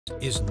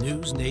is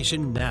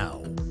NewsNation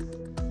Now.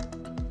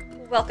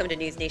 Welcome to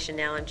NewsNation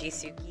Now. I'm Ji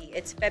Suki.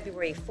 It's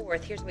February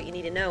 4th. Here's what you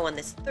need to know on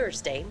this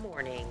Thursday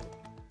morning.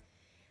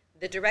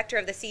 The director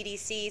of the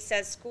CDC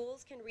says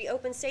schools can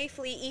reopen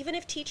safely even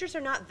if teachers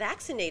are not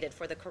vaccinated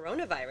for the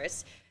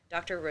coronavirus.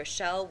 Dr.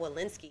 Rochelle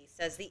Walensky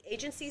says the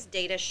agency's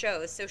data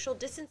shows social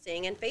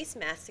distancing and face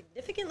masks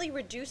significantly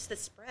reduce the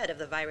spread of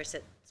the virus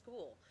at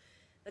school.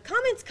 The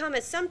comments come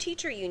as some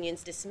teacher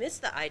unions dismiss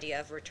the idea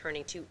of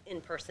returning to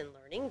in-person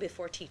learning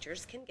before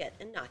teachers can get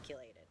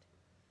inoculated.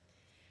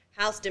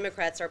 House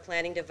Democrats are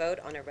planning to vote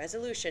on a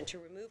resolution to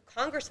remove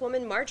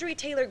Congresswoman Marjorie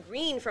Taylor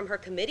Greene from her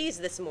committees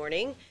this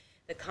morning.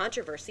 The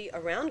controversy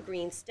around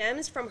Greene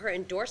stems from her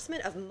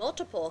endorsement of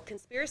multiple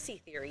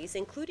conspiracy theories,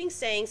 including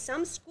saying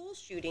some school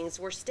shootings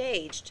were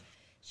staged.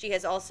 She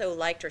has also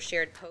liked or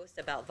shared posts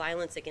about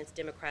violence against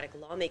Democratic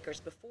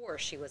lawmakers before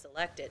she was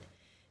elected.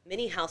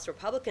 Many House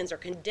Republicans are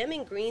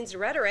condemning Greene's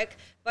rhetoric,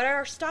 but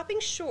are stopping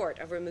short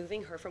of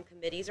removing her from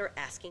committees or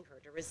asking her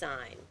to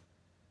resign.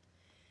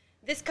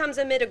 This comes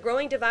amid a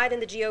growing divide in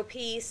the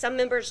GOP, some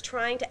members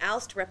trying to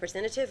oust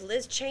Representative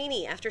Liz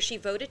Cheney after she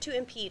voted to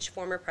impeach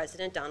former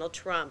President Donald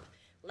Trump.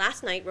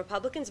 Last night,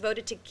 Republicans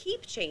voted to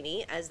keep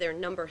Cheney as their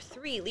number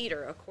 3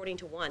 leader, according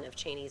to one of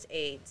Cheney's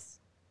aides.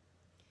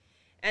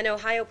 An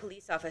Ohio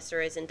police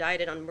officer is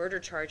indicted on murder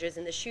charges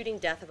in the shooting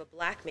death of a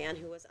black man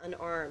who was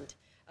unarmed.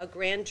 A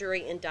grand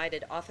jury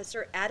indicted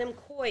Officer Adam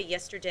Coy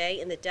yesterday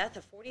in the death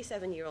of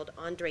 47-year-old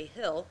Andre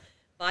Hill.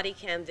 Body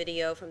cam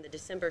video from the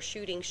December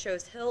shooting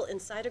shows Hill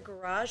inside a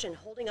garage and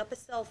holding up a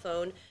cell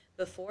phone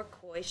before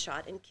Coy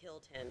shot and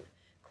killed him.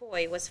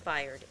 Coy was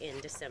fired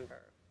in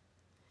December.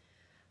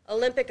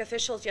 Olympic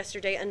officials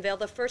yesterday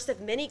unveiled the first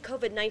of many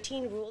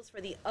COVID-19 rules for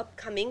the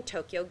upcoming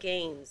Tokyo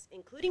Games,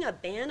 including a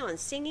ban on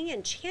singing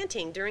and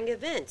chanting during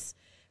events.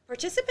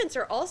 Participants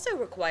are also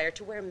required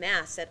to wear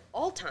masks at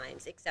all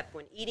times except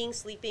when eating,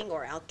 sleeping,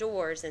 or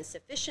outdoors and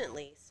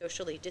sufficiently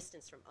socially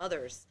distanced from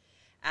others.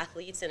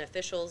 Athletes and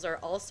officials are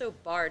also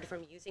barred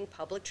from using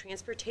public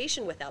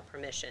transportation without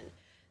permission.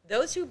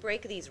 Those who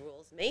break these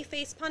rules may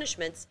face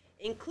punishments,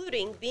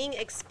 including being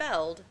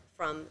expelled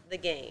from the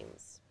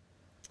games.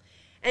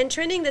 And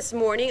trending this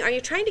morning, are you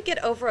trying to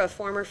get over a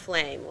former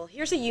flame? Well,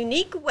 here's a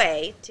unique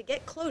way to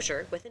get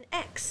closure with an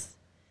ex.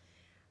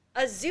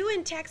 A zoo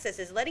in Texas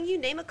is letting you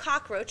name a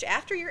cockroach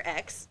after your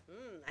ex.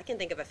 I can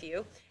think of a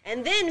few.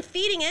 And then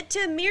feeding it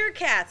to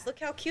meerkats. Look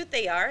how cute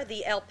they are.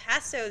 The El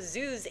Paso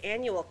Zoo's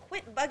annual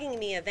Quit Bugging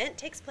Me event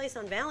takes place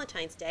on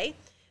Valentine's Day.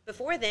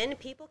 Before then,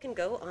 people can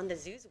go on the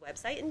zoo's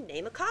website and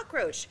name a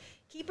cockroach.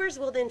 Keepers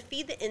will then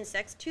feed the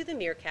insects to the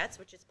meerkats,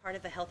 which is part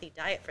of a healthy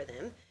diet for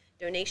them.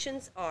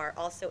 Donations are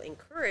also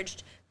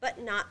encouraged,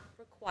 but not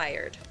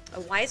required.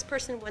 A wise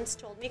person once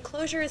told me,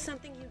 closure is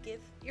something you give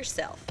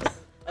yourself.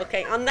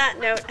 Okay, on that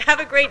note, have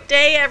a great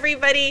day,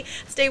 everybody.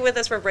 Stay with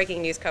us for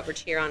breaking news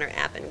coverage here on our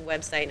app and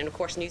website. And, of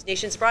course, News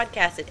Nation's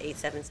broadcast at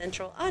 8/7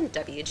 Central on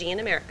WGN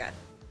America.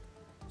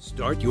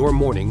 Start your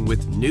morning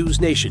with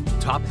NewsNation.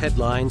 Top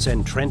headlines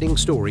and trending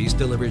stories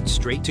delivered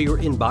straight to your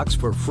inbox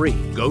for free.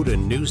 Go to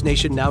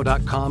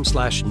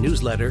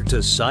newsnationnow.com/newsletter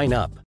to sign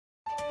up.